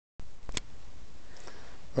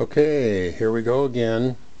Okay, here we go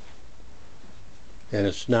again, and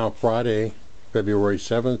it's now Friday, February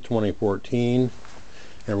 7th, 2014,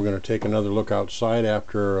 and we're going to take another look outside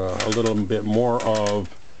after a little bit more of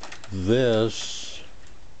this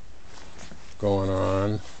going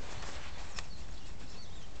on.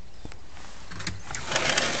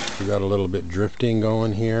 We got a little bit drifting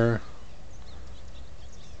going here,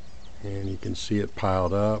 and you can see it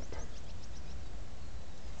piled up.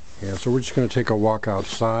 Yeah, so we're just going to take a walk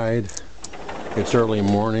outside. It's early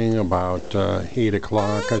morning, about 8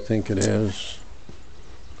 o'clock I think it is.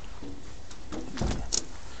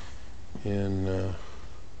 And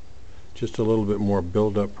just a little bit more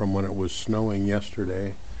buildup from when it was snowing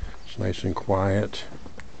yesterday. It's nice and quiet.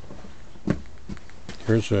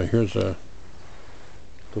 Here's a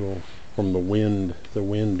little from the wind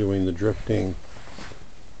doing the drifting.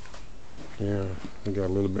 Yeah, I got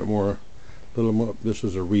a little more. This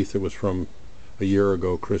is a wreath that was from a year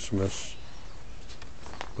ago Christmas.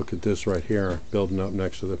 Look at this right here, building up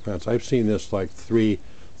next to the fence. I've seen this like three,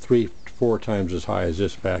 4 times as high as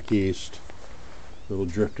this back east. A little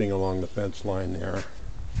drifting along the fence line there.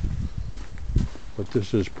 But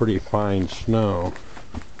this is pretty fine snow.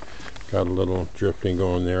 Got a little drifting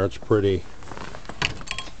going there. It's pretty.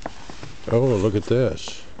 Oh, look at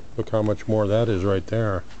this. Look how much more that is right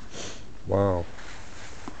there. Wow.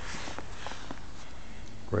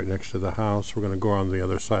 Right next to the house. We're going to go on the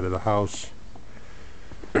other side of the house.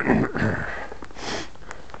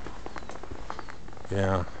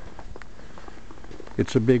 Yeah.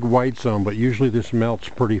 It's a big white zone, but usually this melts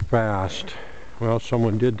pretty fast. Well,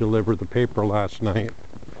 someone did deliver the paper last night.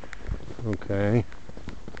 Okay.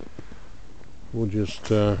 We'll just,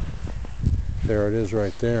 there it is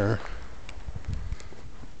right there.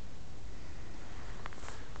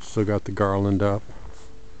 Still got the garland up.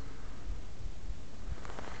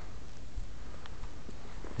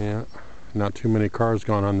 Yeah, not too many cars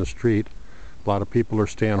gone on the street. A lot of people are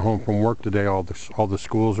staying home from work today. All the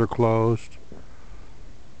schools are closed.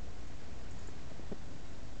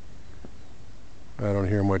 I don't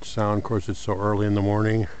hear much sound. Of course, it's so early in the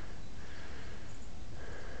morning.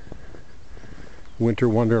 Winter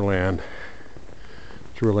Wonderland.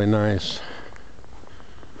 It's really nice.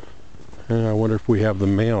 And I wonder if we have the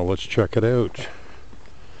mail. Let's check it out.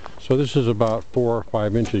 So this is about 4 or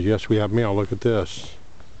 5 inches. Yes, we have mail. Look at this.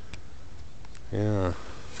 Yeah.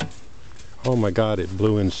 Oh my God, it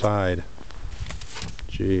blew inside.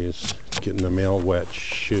 Jeez, it's getting the mail wet.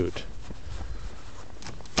 Shoot.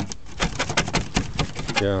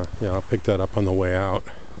 Yeah, I'll pick that up on the way out.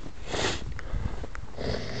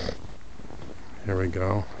 There we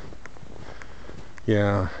go.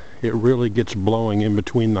 Yeah, it really gets blowing in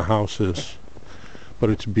between the houses. But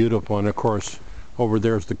it's beautiful, and of course, over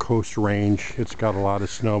there's the Coast Range. It's got a lot of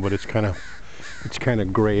snow, but it's kind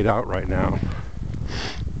of grayed out right now.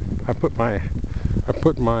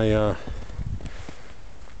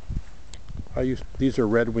 These are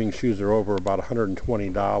Red Wing shoes. They're over about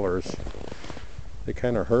 $120. They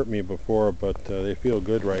kind of hurt me before, but they feel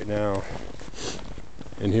good right now.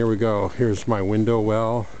 And here we go. Here's my window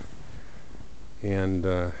well, and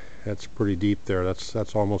that's pretty deep there.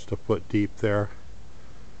 That's almost a foot deep there.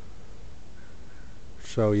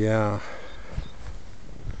 So yeah,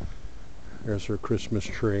 there's her Christmas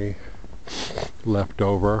tree left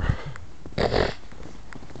over.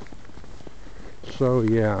 So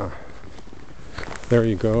yeah, there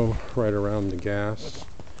you go, right around the gas.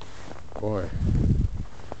 Boy.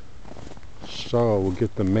 So we'll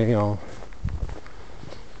get the mail.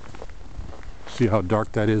 See how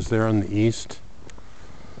dark that is there on the east?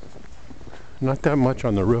 Not that much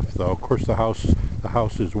on the roof though. Of course the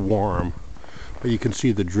house is warm, but you can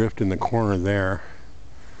see the drift in the corner there.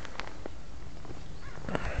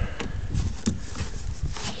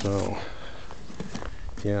 So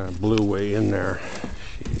yeah, it blew way in there.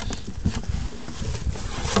 Jeez.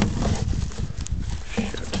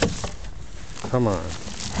 Shit. Come on.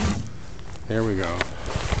 There we go.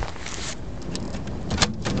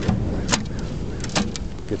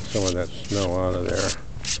 Get some of that snow out of there.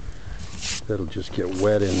 It'll just get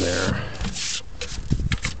wet in there.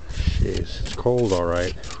 Jeez, it's cold all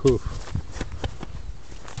right. Whew.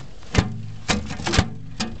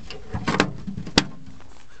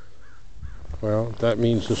 Well, that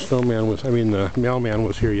means the mailman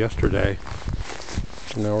was here yesterday.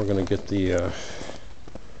 Now we're going to get the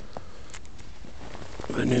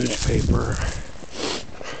newspaper.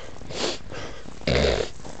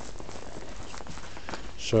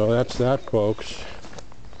 So that's that, folks.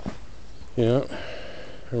 Yeah,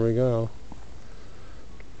 here we go.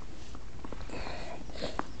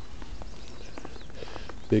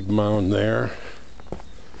 Big mound there.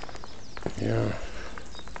 Yeah.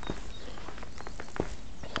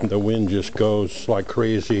 The wind just goes like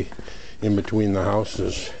crazy in between the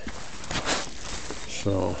houses.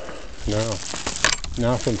 So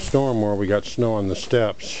now from Stormore we got snow on the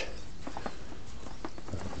steps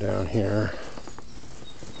down here.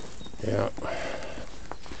 Yeah.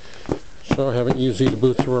 So I haven't used these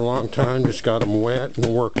boots for a long time, just got them wet and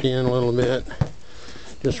worked in a little bit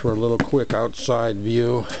just for a little quick outside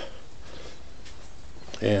view,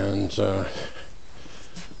 and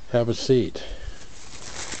have a seat.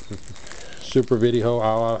 SuperVideHo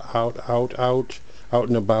out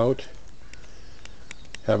and about.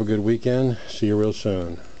 Have a good weekend. See you real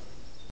soon.